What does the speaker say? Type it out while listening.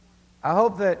I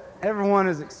hope that everyone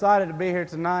is excited to be here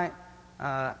tonight.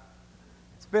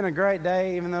 It's been a great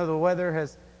day, even though the weather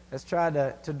has tried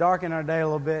to darken our day a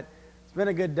little bit. It's been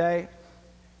a good day.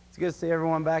 It's good to see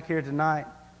everyone back here tonight.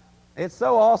 It's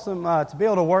so awesome to be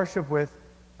able to worship with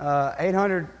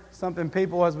 800-something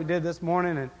people as we did this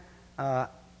morning, and I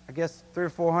guess 300 or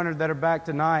 400 that are back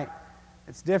tonight.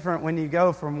 It's different when you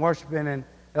go from worshiping in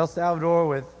El Salvador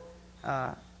with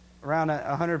around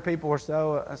 100 people or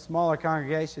so, a smaller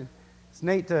congregation. It's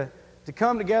neat to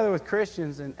come together with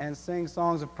Christians and sing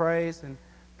songs of praise and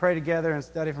pray together and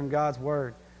study from God's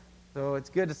Word. So it's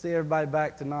good to see everybody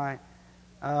back tonight.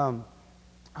 I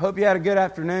hope you had a good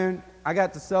afternoon. I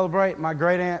got to celebrate my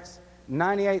great-aunt's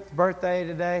 98th birthday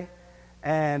today,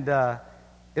 and it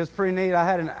was pretty neat. I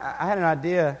had an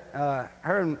idea. I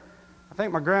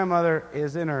think my grandmother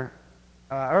is in her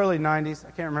early 90s.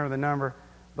 I can't remember the number,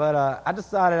 but I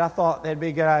thought that'd be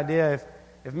a good idea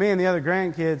if me and the other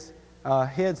grandkids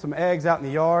hid some eggs out in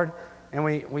the yard, and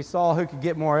we saw who could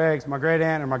get more eggs, my great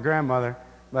aunt or my grandmother.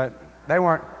 But they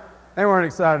weren't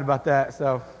excited about that,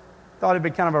 so thought it'd be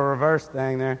kind of a reverse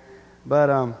thing there, but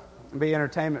it'd be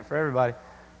entertainment for everybody.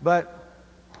 But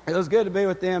it was good to be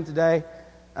with them today.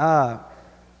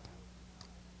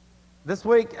 This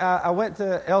week I went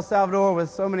to El Salvador with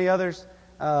so many others,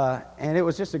 and it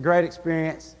was just a great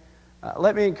experience.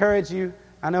 Let me encourage you.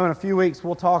 I know in a few weeks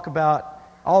we'll talk about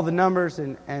all the numbers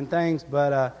and things,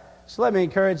 but just let me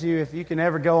encourage you, if you can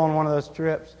ever go on one of those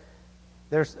trips.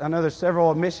 I know there's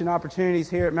several mission opportunities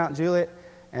here at Mount Juliet,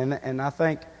 and I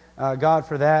thank God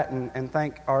for that, and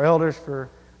thank our elders for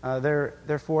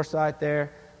their foresight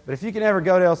there. But if you can ever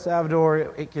go to El Salvador,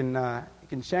 it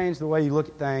can change the way you look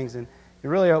at things, and it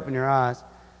really open your eyes.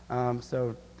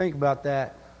 So think about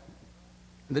that.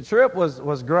 The trip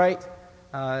was great.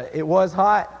 It was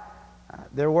hot.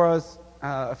 There was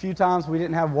a few times we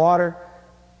didn't have water,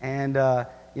 and there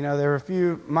were a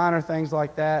few minor things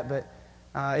like that, but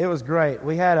it was great.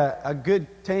 We had a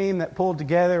good team that pulled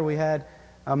together. We had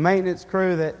a maintenance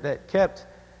crew that kept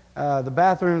the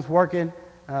bathrooms working.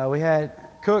 We had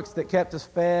cooks that kept us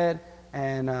fed,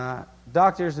 and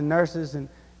doctors and nurses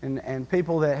and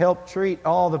people that helped treat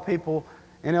all the people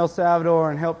in El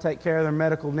Salvador and help take care of their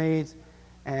medical needs.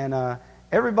 And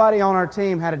everybody on our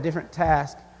team had a different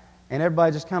task, and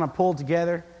everybody just kind of pulled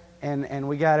together, and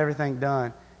we got everything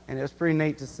done. And it was pretty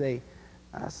neat to see.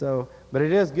 But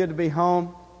it is good to be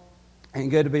home and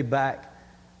good to be back.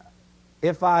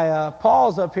 If I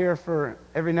pause up here for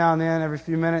every now and then, every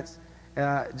few minutes,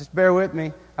 just bear with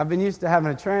me. I've been used to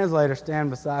having a translator stand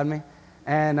beside me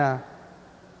and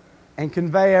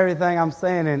convey everything I'm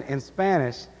saying in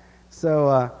Spanish.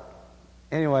 So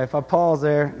anyway, if I pause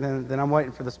there, then I'm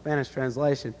waiting for the Spanish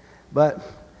translation. But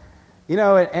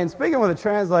and speaking with a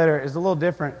translator is a little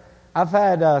different. I've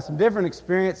had some different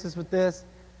experiences with this.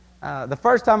 The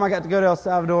first time I got to go to El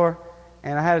Salvador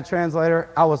and I had a translator,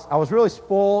 I was really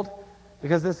spoiled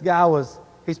because this guy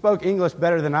he spoke English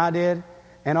better than I did,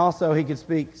 and also he could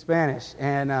speak Spanish,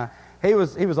 and he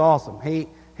was awesome.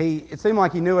 It seemed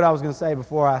like he knew what I was going to say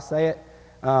before I say it,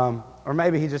 or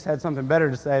maybe he just had something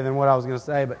better to say than what I was going to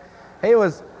say. But he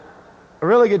was a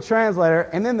really good translator.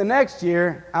 And then the next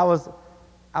year, I was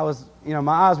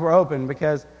my eyes were open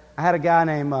because I had a guy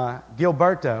named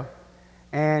Gilberto,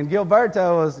 and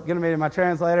Gilberto was going to be my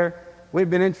translator. We'd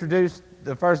been introduced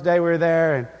the first day we were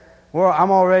there, and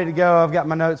I'm all ready to go. I've got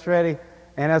my notes ready.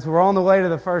 And as we're on the way to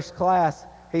the first class,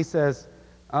 he says,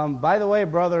 by the way,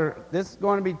 brother, this is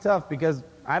going to be tough because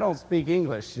I don't speak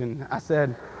English. And I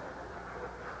said,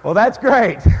 well, that's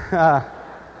great.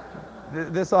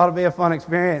 This ought to be a fun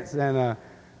experience. And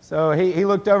so he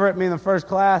looked over at me in the first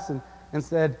class and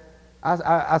said,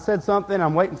 I said something.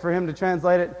 I'm waiting for him to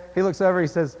translate it. He looks over, he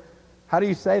says, how do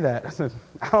you say that? I said,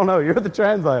 I don't know. You're the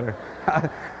translator.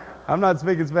 I'm not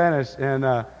speaking Spanish.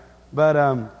 And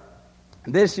but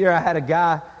this year I had a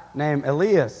guy named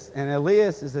Elias, and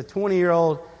Elias is a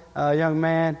 20-year-old young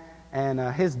man, and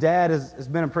his dad has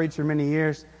been a preacher many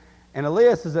years. And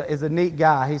Elias is a neat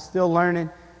guy. He's still learning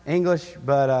English,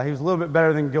 but he was a little bit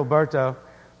better than Gilberto.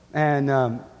 And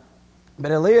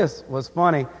but Elias was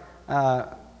funny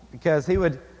because he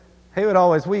would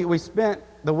always we spent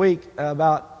the week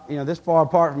about this far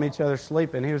apart from each other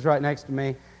sleeping. He was right next to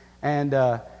me, and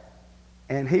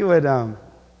he would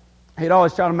he'd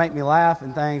always try to make me laugh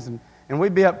and things, and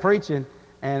we'd be up preaching,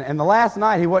 and the last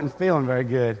night he wasn't feeling very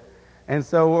good, and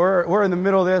so we're in the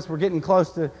middle of this, we're getting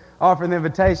close to offering the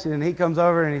invitation, and he comes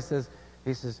over and he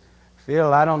says,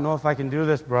 Phil, I don't know if I can do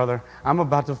this, brother. I'm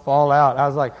about to fall out. I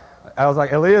was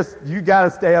like, Elias, you got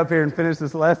to stay up here and finish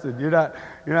this lesson. You're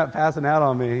not passing out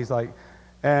on me. He's like,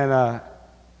 and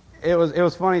it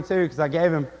was funny too because I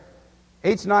gave him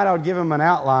each night I would give him an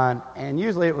outline, and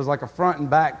usually it was like a front and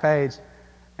back page.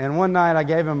 And one night I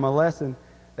gave him a lesson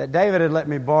that David had let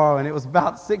me borrow, and it was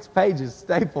about 6 pages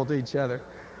stapled to each other.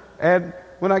 And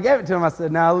when I gave it to him, I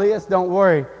said, "Now, Elias, don't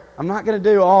worry. I'm not going to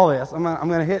do all this. I'm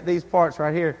going to hit these parts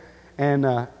right here."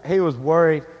 And he was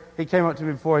worried. He came up to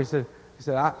me before. He said,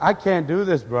 I can't do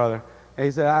this, brother. And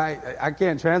he said, I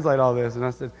can't translate all this. And I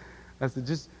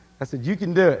said, you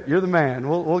can do it. You're the man.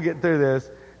 We'll get through this.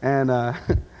 And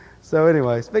so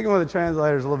anyway, speaking with the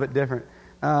translator is a little bit different.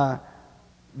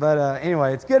 But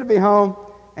anyway, it's good to be home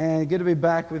and good to be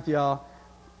back with y'all.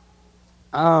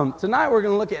 Tonight we're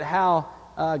going to look at how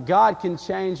God can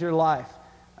change your life.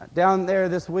 Down there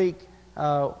this week,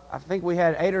 I think we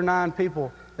had 8 or 9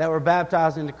 people that were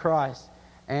baptized into Christ.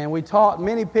 And we taught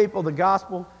many people the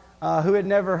gospel who had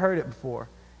never heard it before.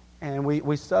 And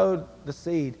we sowed the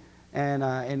seed.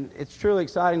 And it's truly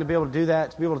exciting to be able to do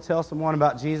that, to be able to tell someone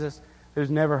about Jesus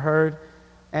who's never heard.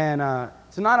 And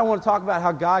tonight I want to talk about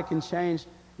how God can change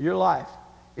your life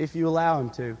if you allow Him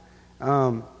to.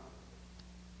 And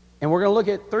we're going to look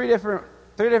at three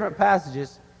different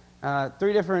passages,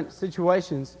 3 different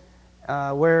situations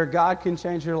where God can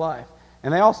change your life.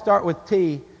 And they all start with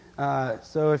T.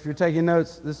 So if you're taking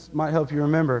notes, this might help you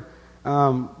remember.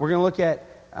 We're going to look at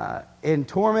in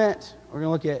torment, we're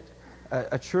going to look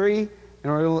at a tree,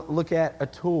 and we're going to look at a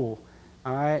tool,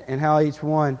 all right, and how each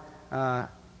one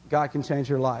God can change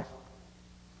your life.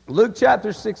 Luke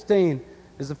chapter 16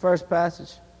 is the first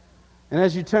passage. And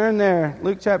as you turn there,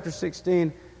 Luke chapter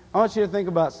 16, I want you to think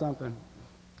about something.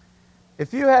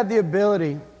 If you had the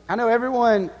ability, I know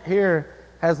everyone here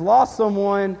has lost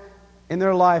someone in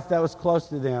their life that was close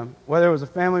to them, whether it was a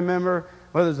family member,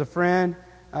 whether it was a friend.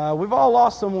 We've all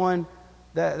lost someone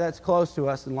that's close to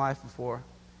us in life before.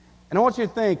 And I want you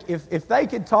to think, if they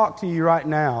could talk to you right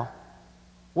now,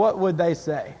 what would they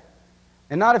say?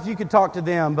 And not if you could talk to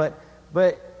them, but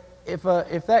if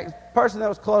that person that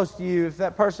was close to you, if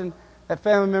that person, that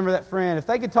family member, that friend, if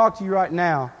they could talk to you right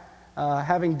now,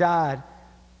 having died,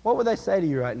 what would they say to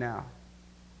you right now?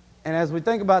 And as we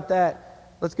think about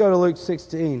that, let's go to Luke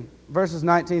 16, verses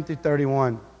 19 through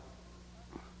 31.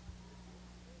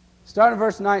 Starting at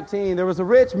verse 19, there was a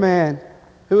rich man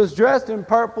who was dressed in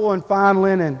purple and fine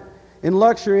linen, in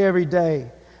luxury every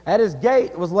day. At his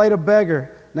gate was laid a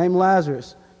beggar named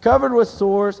Lazarus, covered with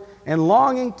sores and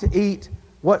longing to eat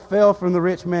what fell from the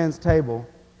rich man's table.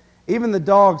 Even the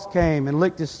dogs came and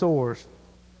licked his sores.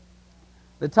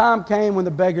 The time came when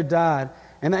the beggar died,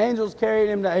 and the angels carried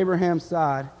him to Abraham's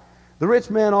side. The rich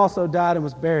man also died and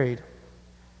was buried.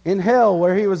 In hell,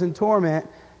 where he was in torment,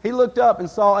 he looked up and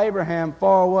saw Abraham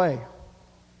far away,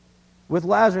 with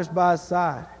Lazarus by his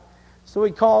side. So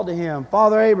he called to him,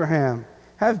 "Father Abraham,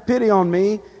 have pity on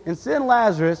me, and send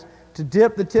Lazarus to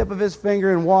dip the tip of his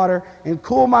finger in water and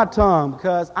cool my tongue,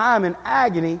 because I am in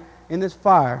agony in this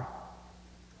fire."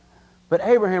 But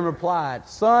Abraham replied,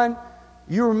 "Son,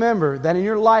 you remember that in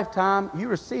your lifetime you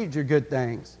received your good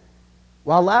things,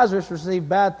 while Lazarus received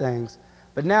bad things.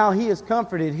 But now he is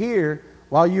comforted here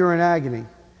while you are in agony.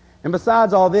 And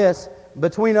besides all this,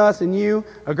 between us and you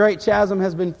a great chasm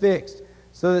has been fixed,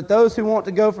 so that those who want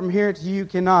to go from here to you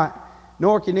cannot,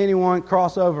 nor can anyone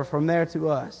cross over from there to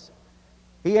us."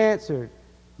 He answered,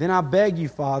 "Then I beg you,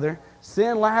 Father,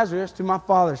 send Lazarus to my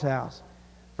father's house,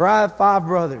 for I have 5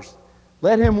 brothers.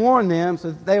 Let him warn them,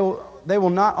 so that they will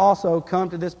not also come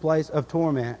to this place of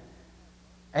torment."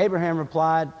 Abraham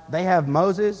replied, "They have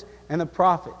Moses and the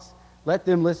prophets. Let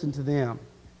them listen to them."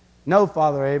 "No,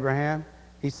 Father Abraham,"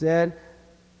 he said,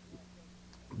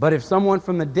 "but if someone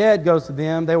from the dead goes to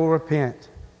them, they will repent."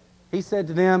 He said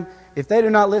to them, "If they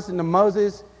do not listen to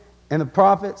Moses and the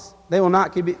prophets, they will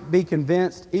not be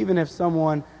convinced, even if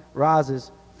someone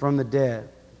rises from the dead."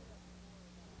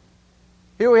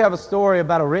 Here we have a story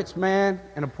about a rich man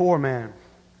and a poor man.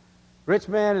 Rich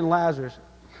man and Lazarus.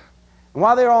 And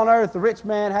while they were on earth, the rich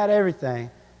man had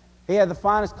everything. He had the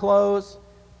finest clothes.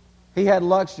 He had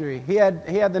luxury. He had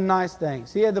the nice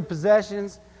things. He had the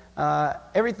possessions.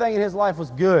 Everything in his life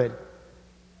was good.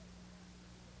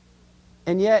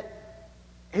 And yet,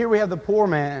 here we have the poor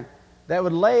man that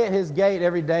would lay at his gate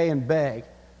every day and beg.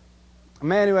 A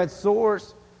man who had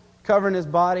sores covering his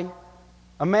body.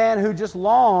 A man who just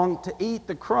longed to eat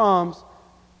the crumbs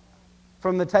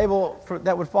from the table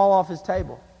that would fall off his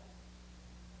table.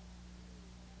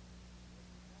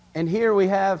 And here we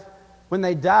have, when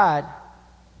they died,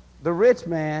 the rich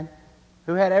man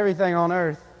who had everything on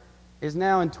earth is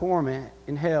now in torment,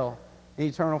 in hell, in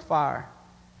eternal fire.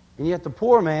 And yet the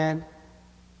poor man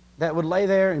that would lay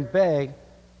there and beg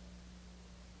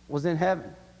was in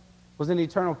heaven, was in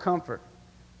eternal comfort.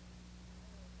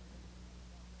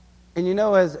 And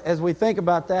as we think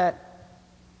about that,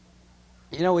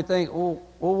 we think, well,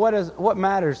 what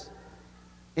matters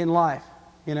in life,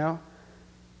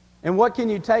 And what can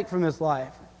you take from this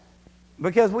life?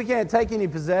 Because we can't take any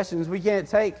possessions. We can't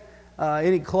take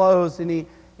any clothes,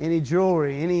 any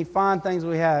jewelry, any fine things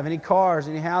we have, any cars,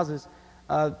 any houses.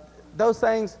 Those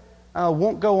things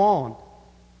won't go on.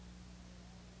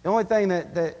 The only thing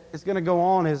that is going to go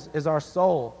on is our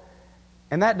soul.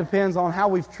 And that depends on how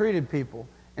we've treated people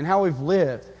and how we've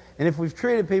lived. And if we've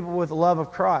treated people with the love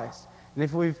of Christ. And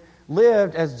if we've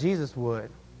lived as Jesus would.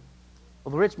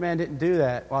 Well, the rich man didn't do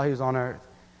that while he was on earth.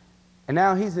 And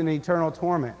now he's in eternal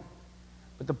torment.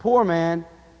 But the poor man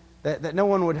that no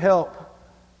one would help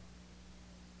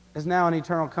is now in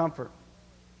eternal comfort.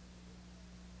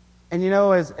 And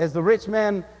as the rich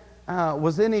man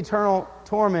was in eternal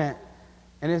torment,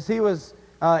 and as he was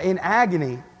in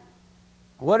agony,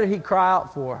 what did he cry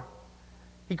out for?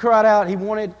 He cried out, he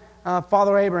wanted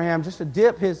Father Abraham just to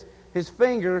dip his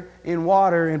finger in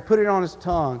water and put it on his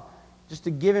tongue, just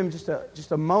to give him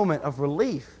just a moment of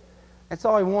relief. That's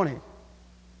all he wanted.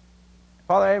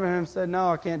 Father Abraham said, no,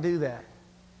 I can't do that.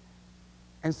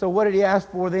 And so what did he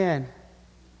ask for then?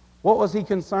 What was he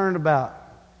concerned about?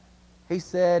 He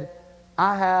said,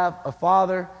 I have a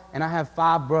father and I have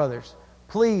 5 brothers.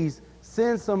 Please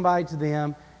send somebody to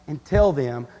them and tell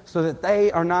them so that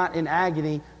they are not in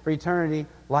agony for eternity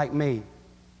like me.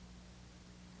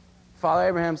 Father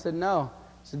Abraham said, no.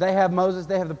 So they have Moses,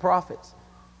 they have the prophets.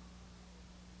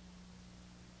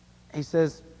 He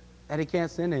says that he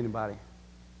can't send anybody.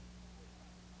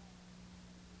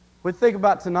 We think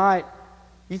about tonight,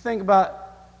 you think about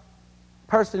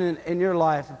a person in your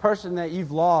life, a person that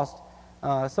you've lost,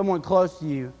 someone close to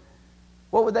you.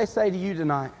 What would they say to you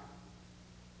tonight?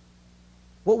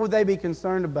 What would they be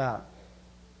concerned about?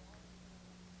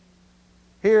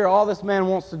 Here, all this man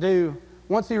wants to do,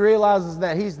 once he realizes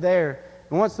that he's there,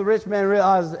 and once the rich man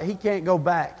realizes that he can't go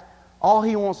back, all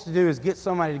he wants to do is get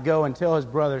somebody to go and tell his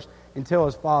brothers and tell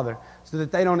his father so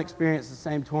that they don't experience the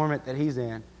same torment that he's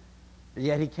in. But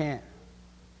yet he can't.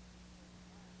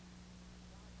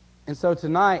 And so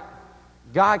tonight,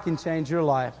 God can change your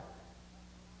life.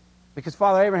 Because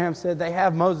Father Abraham said they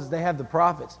have Moses, they have the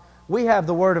prophets. We have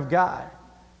the Word of God.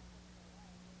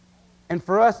 And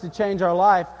for us to change our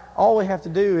life, all we have to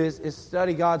do is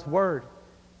study God's Word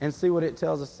and see what it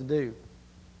tells us to do.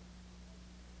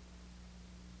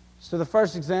 So the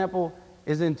first example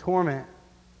is in torment.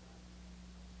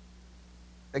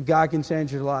 That God can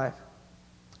change your life.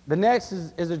 The next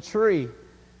is a tree.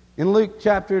 In Luke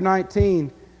chapter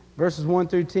 19, verses 1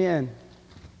 through 10.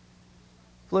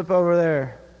 Flip over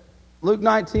there. Luke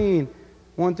 19,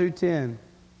 1 through 10.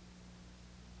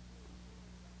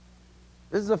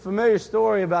 This is a familiar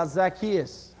story about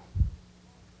Zacchaeus.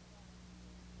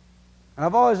 And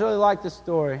I've always really liked this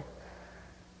story.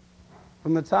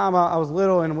 From the time I was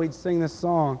little and we'd sing this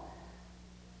song.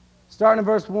 Starting in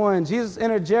verse 1, Jesus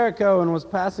entered Jericho and was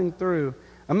passing through.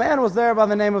 A man was there by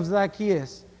the name of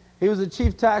Zacchaeus. He was a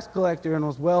chief tax collector and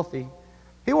was wealthy.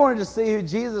 He wanted to see who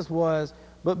Jesus was,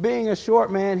 but being a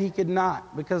short man, he could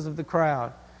not because of the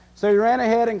crowd. So he ran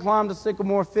ahead and climbed a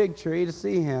sycamore fig tree to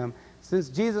see him, since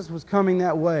Jesus was coming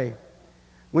that way.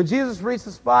 When Jesus reached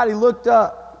the spot, he looked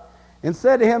up and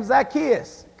said to him,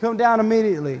 Zacchaeus, come down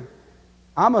immediately.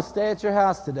 I must stay at your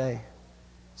house today.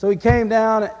 So he came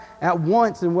down at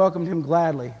once and welcomed him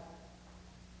gladly.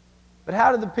 But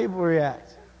how did the people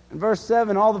react? In verse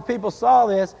 7, all the people saw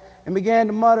this and began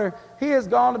to mutter, he has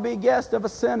gone to be guest of a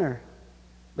sinner.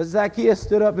 But Zacchaeus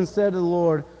stood up and said to the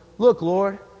Lord, look,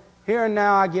 Lord, here and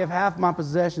now I give half my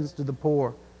possessions to the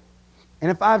poor. And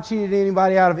if I've cheated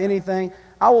anybody out of anything,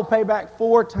 I will pay back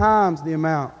 4 times the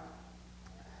amount.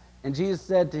 And Jesus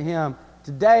said to him,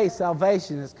 today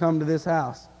salvation has come to this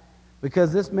house,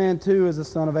 because this man too is a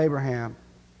son of Abraham.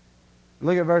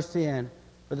 Look at verse 10.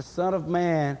 For the Son of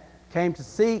Man came to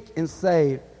seek and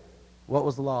save what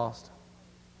was lost.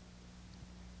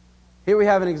 Here we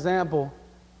have an example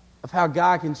of how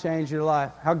God can change your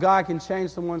life, how God can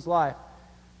change someone's life.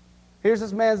 Here's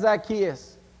this man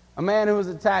Zacchaeus, a man who was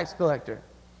a tax collector,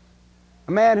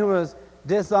 a man who was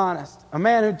dishonest, a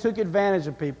man who took advantage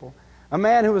of people, a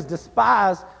man who was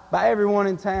despised by everyone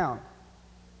in town.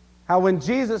 How when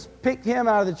Jesus picked him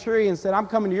out of the tree and said, I'm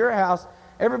coming to your house,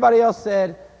 everybody else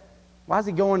said, why is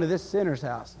he going to this sinner's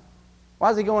house?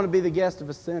 Why is he going to be the guest of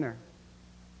a sinner?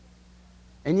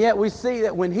 And yet we see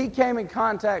that when he came in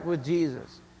contact with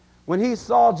Jesus, when he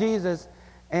saw Jesus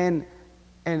and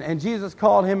Jesus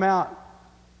called him out,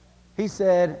 he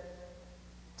said,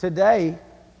 today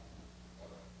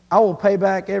I will pay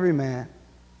back every man.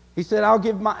 He said, I'll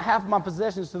give half my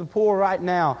possessions to the poor right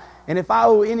now. And if I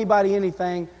owe anybody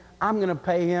anything, I'm going to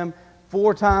pay him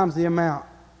 4 times the amount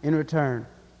in return.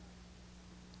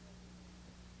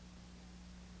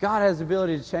 God has the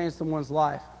ability to change someone's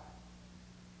life.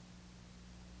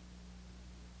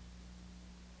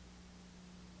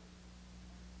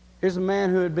 Here's a man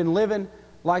who had been living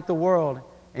like the world,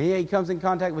 and he comes in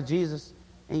contact with Jesus,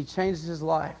 and he changes his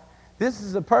life. This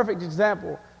is a perfect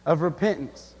example of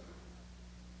repentance.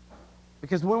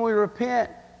 Because when we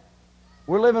repent,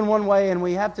 we're living one way, and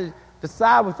we have to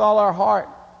decide with all our heart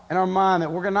and our mind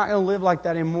that we're not going to live like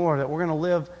that anymore, that we're going to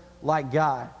live like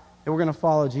God, that we're going to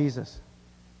follow Jesus.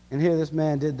 And here this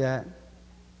man did that.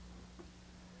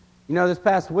 You know, this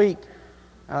past week,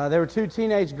 there were 2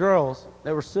 teenage girls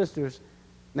that were sisters.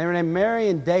 And they were named Mary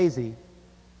and Daisy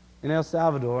in El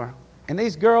Salvador. And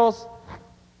these girls,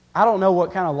 I don't know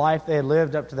what kind of life they had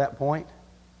lived up to that point.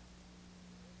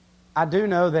 I do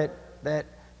know that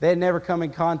they had never come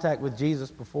in contact with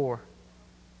Jesus before.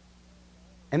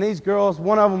 And these girls,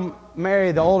 one of them,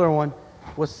 Mary, the older one,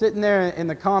 was sitting there in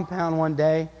the compound one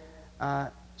day.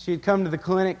 She had come to the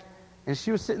clinic, and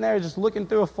she was sitting there just looking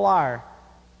through a flyer.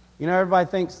 You know, everybody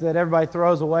thinks that everybody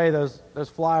throws away those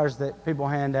flyers that people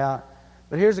hand out.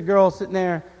 But here's a girl sitting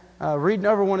there reading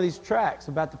over one of these tracts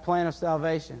about the plan of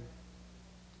salvation.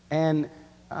 And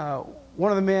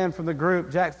one of the men from the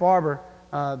group, Jack Farber,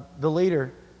 the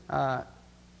leader,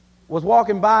 was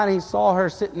walking by, and he saw her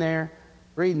sitting there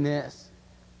reading this.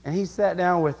 And he sat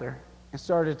down with her and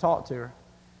started to talk to her.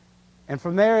 And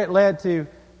from there it led to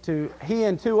he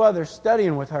and 2 others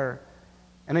studying with her.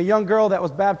 And a young girl that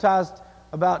was baptized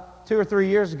about 2 or 3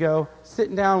 years ago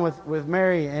sitting down with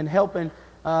Mary and helping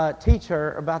teach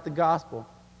her about the gospel.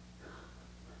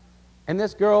 And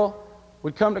this girl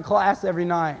would come to class every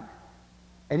night,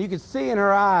 and you could see in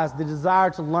her eyes the desire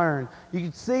to learn. You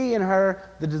could see in her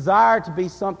the desire to be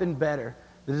something better,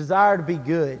 the desire to be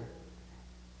good.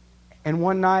 And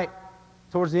one night,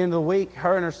 towards the end of the week,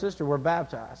 her and her sister were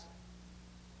baptized.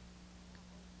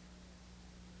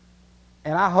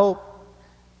 And I hope,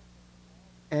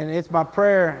 and it's my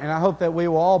prayer, and I hope that we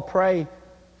will all pray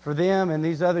for them and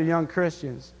these other young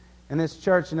Christians in this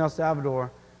church in El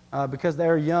Salvador because they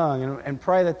are young, and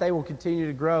pray that they will continue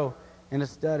to grow in to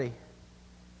study.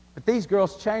 But these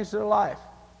girls changed their life.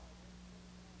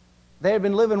 They had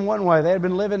been living one way. They had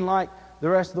been living like the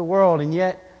rest of the world, and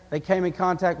yet they came in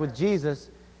contact with Jesus,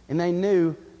 and they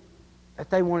knew that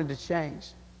they wanted to change.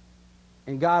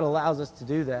 And God allows us to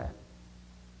do that.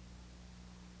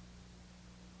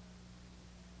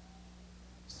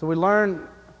 So we learn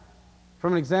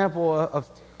from an example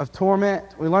of torment.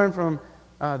 We learn from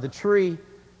the tree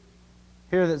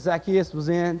here that Zacchaeus was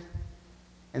in.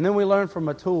 And then we learn from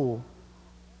a tool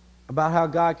about how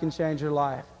God can change your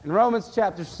life. In Romans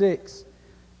chapter 6,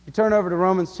 you turn over to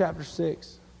Romans chapter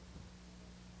 6.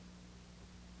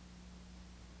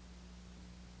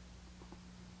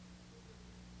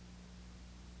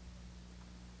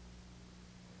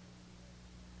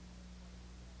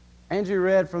 Andrew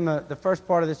read from the first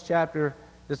part of this chapter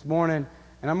this morning,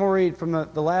 and I'm going to read from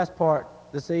the last part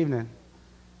this evening.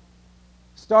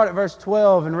 Start at verse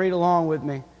 12 and read along with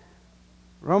me.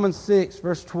 Romans 6,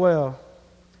 verse 12.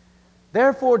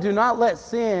 Therefore, do not let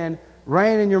sin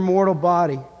reign in your mortal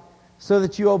body, so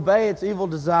that you obey its evil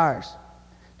desires.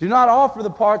 Do not offer the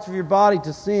parts of your body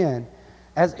to sin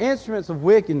as instruments of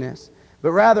wickedness,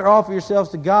 but rather offer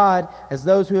yourselves to God as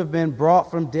those who have been brought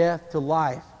from death to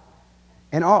life.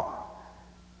 And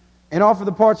offer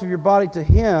the parts of your body to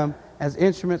Him as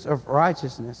instruments of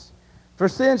righteousness. For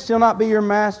sin shall not be your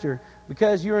master,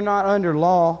 because you are not under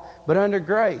law, but under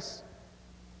grace.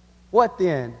 What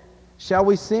then? Shall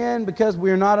we sin because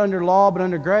we are not under law, but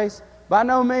under grace? By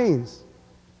no means.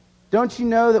 Don't you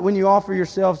know that when you offer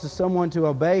yourselves to someone to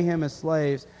obey him as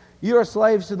slaves, you are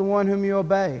slaves to the one whom you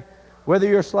obey, whether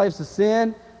you are slaves to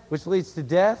sin, which leads to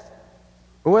death,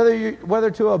 or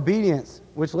whether to obedience,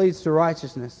 which leads to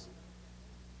righteousness.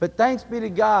 But thanks be to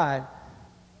God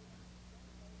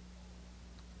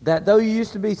that though you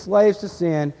used to be slaves to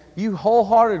sin, you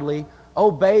wholeheartedly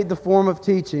obeyed the form of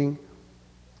teaching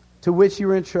to which you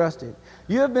were entrusted.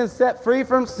 You have been set free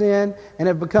from sin and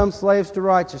have become slaves to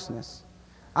righteousness.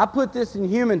 I put this in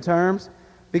human terms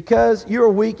because you are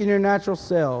weak in your natural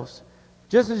selves.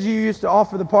 Just as you used to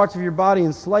offer the parts of your body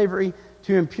in slavery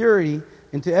to impurity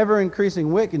and to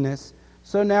ever-increasing wickedness,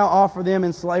 so now offer them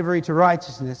in slavery to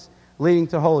righteousness, leading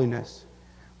to holiness.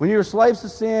 When you were slaves to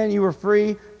sin, you were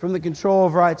free from the control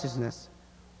of righteousness.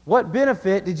 What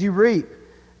benefit did you reap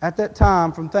at that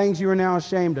time from things you are now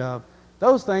ashamed of?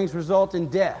 Those things result in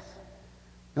death.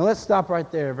 Now let's stop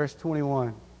right there, verse 21.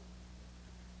 I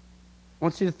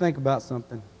want you to think about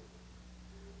something.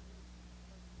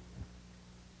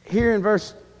 here in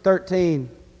verse 13,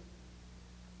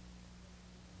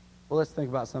 well, let's think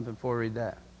about something before we read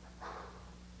that.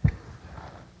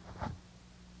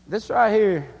 This right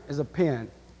here is a pen,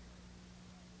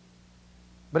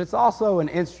 but it's also an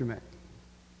instrument.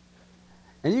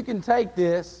 And you can take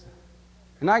this,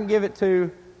 and I can give it to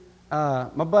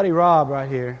my buddy Rob right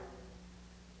here.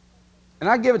 And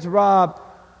I give it to Rob,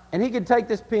 and he can take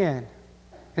this pen,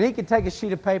 and he can take a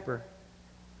sheet of paper.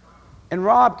 And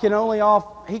Rob can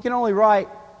only write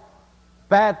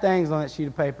bad things on that sheet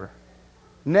of paper.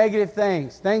 Negative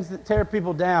things, things that tear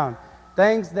people down,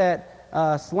 things that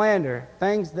slander,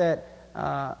 things that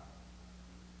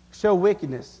show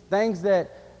wickedness, things that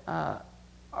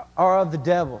are of the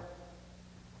devil.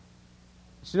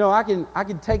 But, you know, I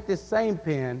can take this same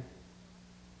pen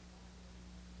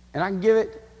and I can give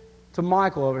it to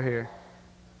Michael over here.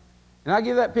 And I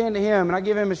give that pen to him, and I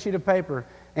give him a sheet of paper,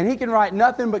 and he can write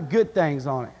nothing but good things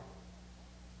on it.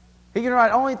 He can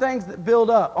write only things that build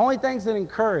up, only things that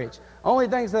encourage, only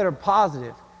things that are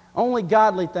positive, only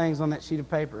godly things on that sheet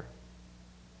of paper.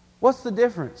 What's the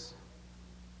difference?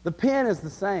 The pen is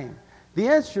the same. The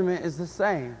instrument is the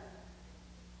same.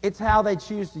 It's how they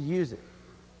choose to use it.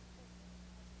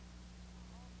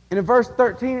 And in verse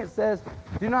 13 it says,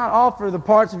 "Do not offer the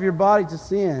parts of your body to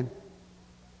sin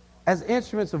as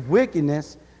instruments of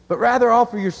wickedness, but rather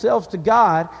offer yourselves to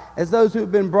God as those who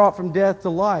have been brought from death to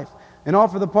life, and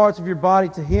offer the parts of your body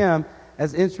to Him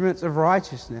as instruments of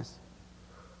righteousness."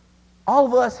 All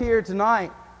of us here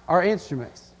tonight are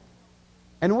instruments.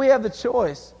 And we have the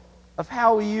choice of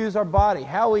how we use our body,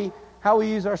 how we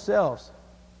use ourselves.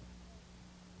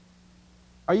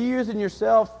 Are you using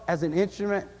yourself as an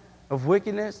instrument of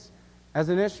wickedness, as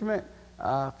an instrument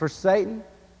for Satan,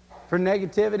 for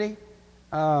negativity,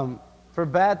 for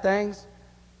bad things?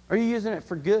 Are you using it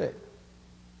for good?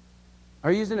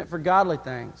 Are you using it for godly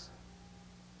things?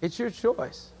 It's your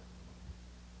choice.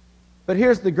 But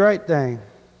here's the great thing.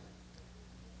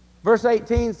 Verse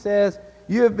 18 says,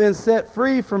 "You have been set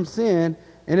free from sin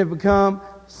and have become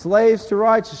slaves to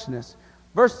righteousness."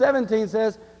 Verse 17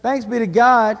 says, "Thanks be to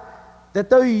God that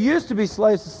though you used to be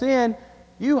slaves to sin,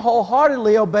 you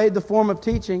wholeheartedly obeyed the form of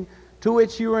teaching to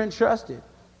which you were entrusted."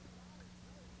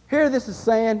 Here this is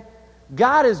saying,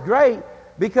 God is great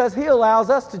because He allows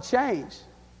us to change.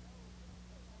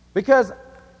 Because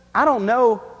I don't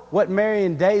know what Mary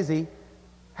and Daisy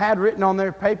had written on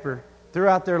their paper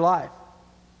throughout their life.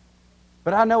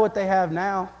 But I know what they have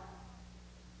now.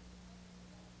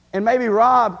 And maybe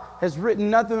Rob has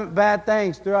written nothing but bad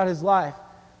things throughout his life.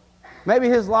 Maybe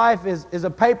his life is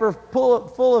a paper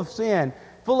full of sin,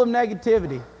 full of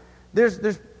negativity.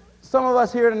 There's some of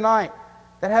us here tonight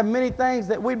that have many things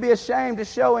that we'd be ashamed to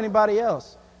show anybody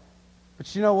else.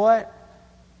 But you know what?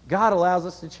 God allows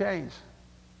us to change.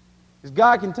 Because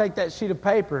God can take that sheet of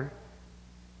paper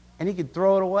and He can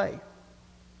throw it away.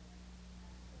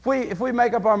 If we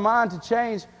make up our mind to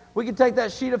change, we can take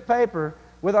that sheet of paper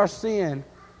with our sin,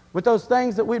 with those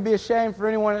things that we'd be ashamed for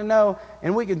anyone to know,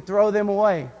 and we can throw them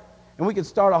away. And we can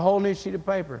start a whole new sheet of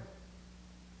paper.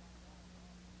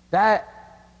 That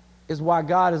is why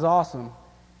God is awesome.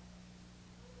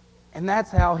 And that's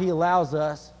how He allows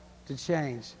us to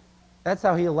change. That's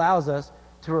how He allows us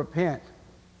to repent.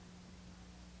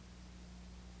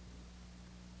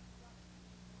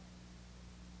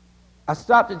 I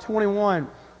stopped at 21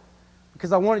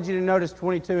 because I wanted you to notice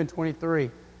 22 and 23.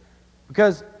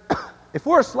 Because if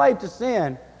we're a slave to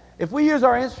sin, if we use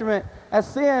our instrument as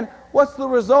sin, what's the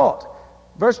result?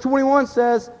 Verse 21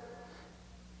 says,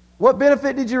 "What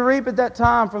benefit did you reap at that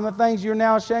time from the things you're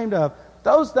now ashamed of?"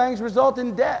 Those things result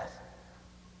in death.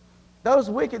 Those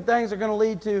wicked things are going to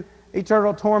lead to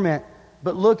eternal torment.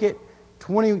 But look at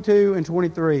 22 and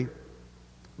 23.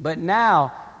 "But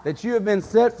now that you have been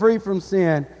set free from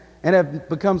sin and have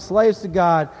become slaves to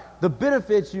God, the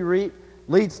benefits you reap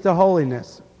leads to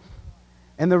holiness.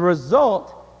 And the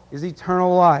result is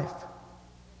eternal life."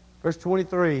 Verse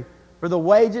 23, "For the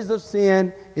wages of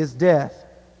sin is death,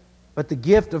 but the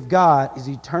gift of God is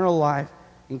eternal life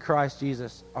in Christ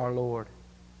Jesus our Lord."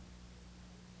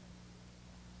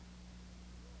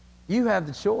 You have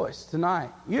the choice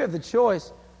tonight. You have the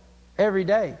choice every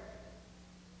day.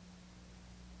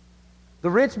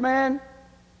 The rich man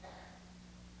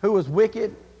who was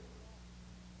wicked,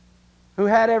 who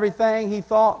had everything he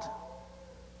thought,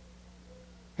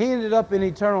 he ended up in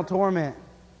eternal torment.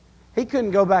 He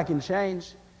couldn't go back and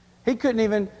change. He couldn't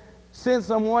even send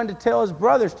someone to tell his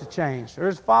brothers to change or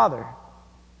his father.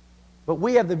 But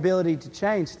we have the ability to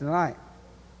change tonight.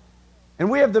 And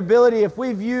we have the ability, if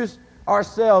we've used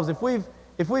ourselves, if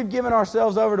we've given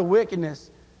ourselves over to wickedness,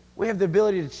 we have the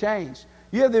ability to change.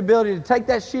 You have the ability to take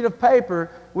that sheet of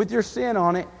paper with your sin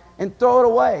on it and throw it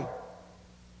away.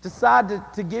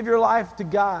 Decide to give your life to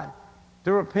God,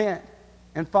 to repent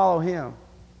and follow Him.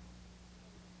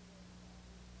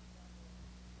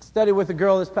 I studied with a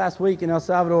girl this past week in El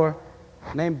Salvador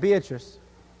named Beatrice.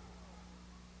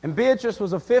 And Beatrice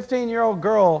was a 15-year-old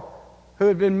girl who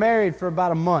had been married for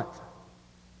about a month.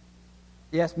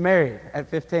 Yes, married at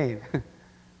 15.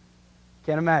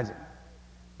 Can't imagine.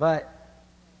 But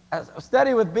I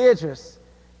studied with Beatrice,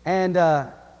 and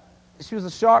she was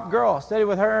a sharp girl. I studied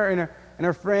with her and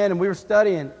her friend, and we were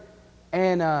studying.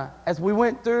 And as we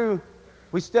went through,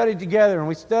 we studied together, and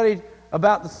we studied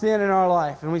about the sin in our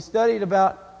life, and we studied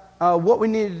about what we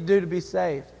needed to do to be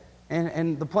saved,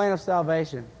 and the plan of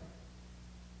salvation.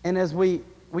 And as we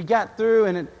got through,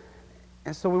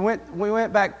 and so we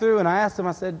went back through, and I asked them,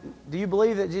 I said, do you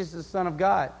believe that Jesus is the Son of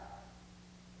God?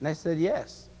 And they said,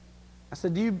 yes. I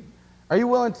said, are you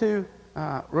willing to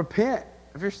repent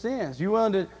of your sins? Are you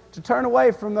willing to turn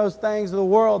away from those things of the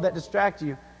world that distract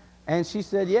you? And she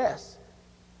said, yes.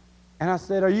 And I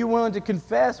said, are you willing to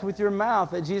confess with your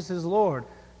mouth that Jesus is Lord?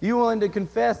 Are you willing to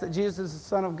confess that Jesus is the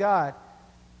Son of God?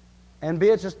 And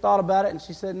Beatrice thought about it, and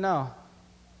she said, no.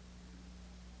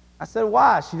 I said,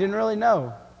 why? She didn't really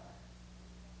know.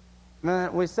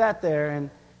 And we sat there,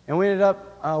 and we ended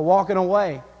up walking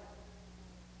away.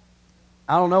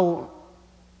 I don't know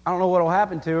what will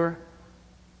happen to her,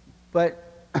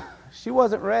 but she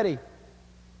wasn't ready.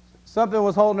 Something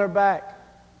was holding her back.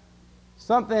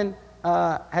 Something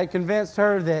had convinced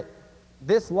her that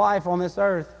this life on this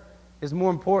earth is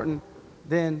more important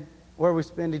than where we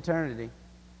spend eternity.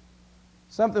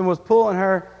 Something was pulling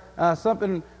her,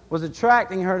 something was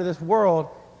attracting her to this world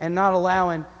and not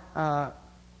allowing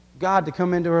God to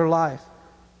come into her life.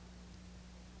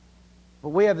 But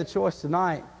we have the choice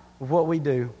tonight of what we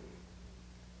do.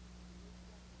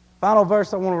 Final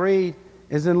verse I want to read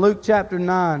is in Luke chapter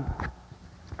 9,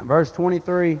 verse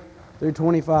 23 through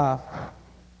 25.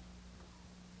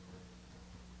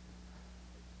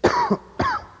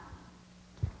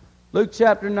 Luke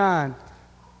chapter 9,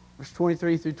 verse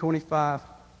 23 through 25.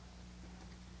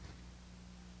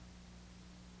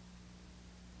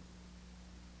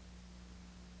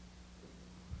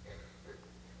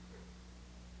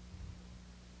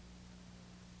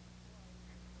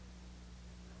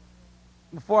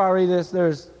 Before I read this,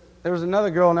 there was another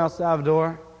girl in El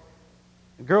Salvador.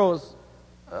 A girl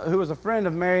who was a friend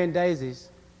of Mary and Daisy's,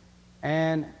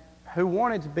 and who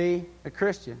wanted to be a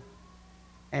Christian.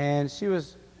 And she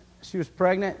was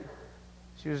pregnant.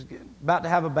 She was about to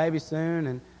have a baby soon,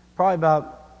 and probably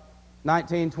about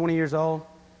 19, 20 years old.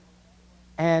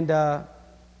 And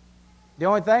the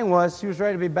only thing was she was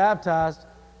ready to be baptized,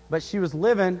 but she was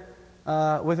living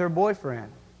with her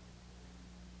boyfriend.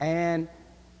 And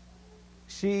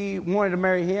she wanted to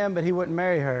marry him, but he wouldn't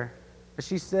marry her. But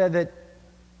she said that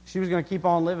she was going to keep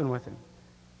on living with him.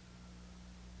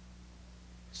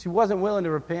 She wasn't willing to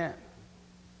repent.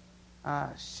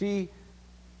 She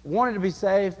wanted to be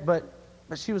saved, but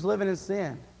she was living in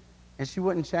sin, and she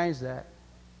wouldn't change that.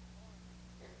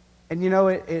 And you know,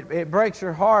 it breaks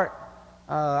your heart.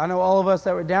 I know all of us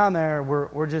that were down there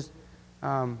were just,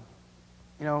 sad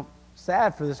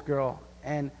for this girl,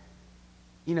 and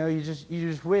you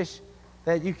just wish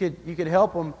that you could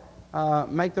help them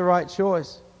make the right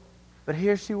choice. But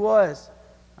here she was.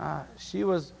 She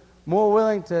was more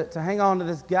willing to hang on to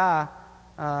this guy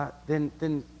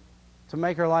than to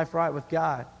make her life right with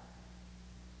God.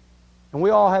 And we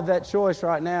all have that choice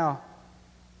right now,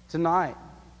 tonight.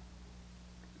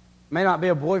 May not be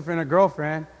a boyfriend or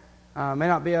girlfriend, may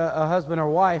not be a husband or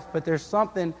wife, but there's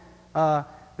something,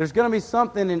 there's going to be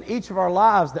something in each of our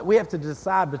lives that we have to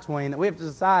decide between, that we have to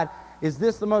decide, is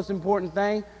this the most important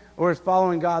thing, or is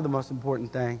following God the most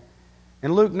important thing?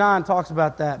 And Luke 9 talks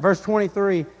about that. Verse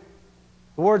 23,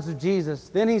 the words of Jesus.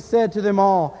 Then he said to them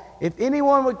all, if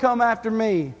anyone would come after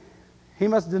me, he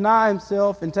must deny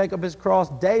himself and take up his cross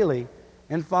daily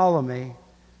and follow me.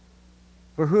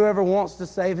 For whoever wants to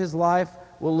save his life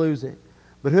will lose it,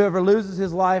 but whoever loses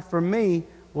his life for me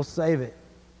will save it.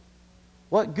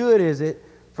 What good is it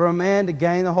for a man to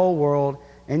gain the whole world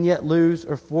and yet lose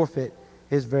or forfeit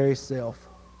his very self,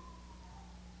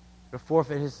 to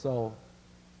forfeit his soul?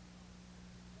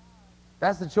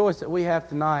 That's the choice that we have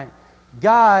tonight.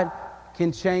 God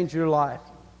can change your life.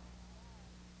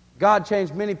 God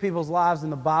changed many people's lives in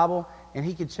the Bible, and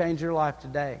He could change your life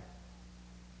today.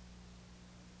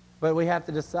 But we have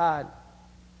to decide,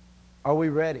 are we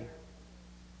ready?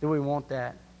 Do we want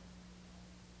that?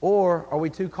 Or are we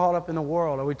too caught up in the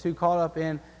world? Are we too caught up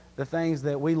in the things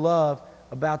that we love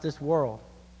about this world?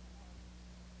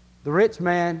 The rich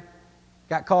man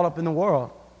got caught up in the world,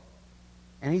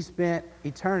 and he spent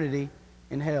eternity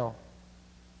in hell.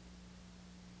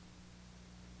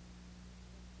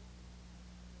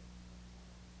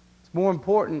 It's more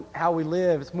important how we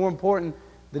live. It's more important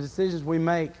the decisions we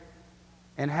make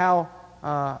and how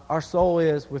our soul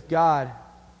is with God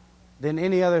than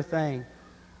any other thing.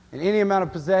 And any amount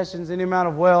of possessions, any amount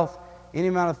of wealth, any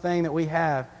amount of thing that we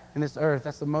have in this earth,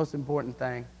 that's the most important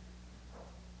thing.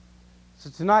 So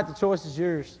tonight the choice is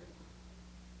yours.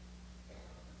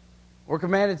 We're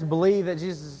commanded to believe that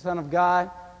Jesus is the Son of God,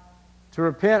 to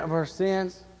repent of our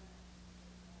sins,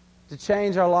 to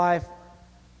change our life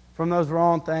from those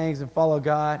wrong things and follow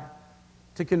God,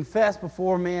 to confess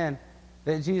before men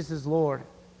that Jesus is Lord,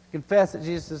 to confess that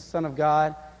Jesus is the Son of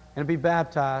God, and to be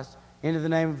baptized into the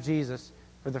name of Jesus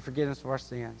for the forgiveness of our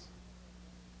sins.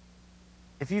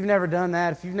 If you've never done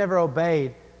that, if you've never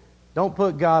obeyed, don't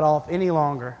put God off any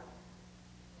longer.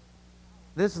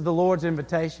 This is the Lord's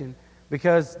invitation,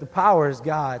 because the power is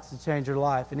God's to change your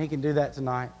life, and He can do that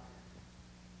tonight.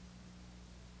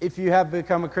 If you have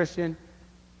become a Christian,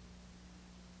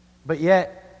 but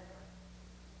yet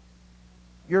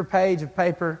your page of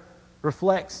paper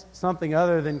reflects something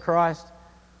other than Christ,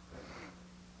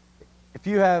 if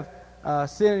you have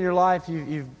sin in your life,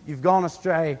 you've gone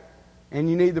astray, and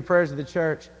you need the prayers of the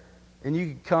church, then you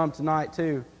can come tonight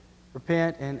too,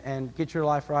 repent and get your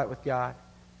life right with God.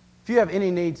 If you have any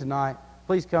need tonight,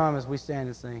 please come as we stand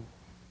and sing.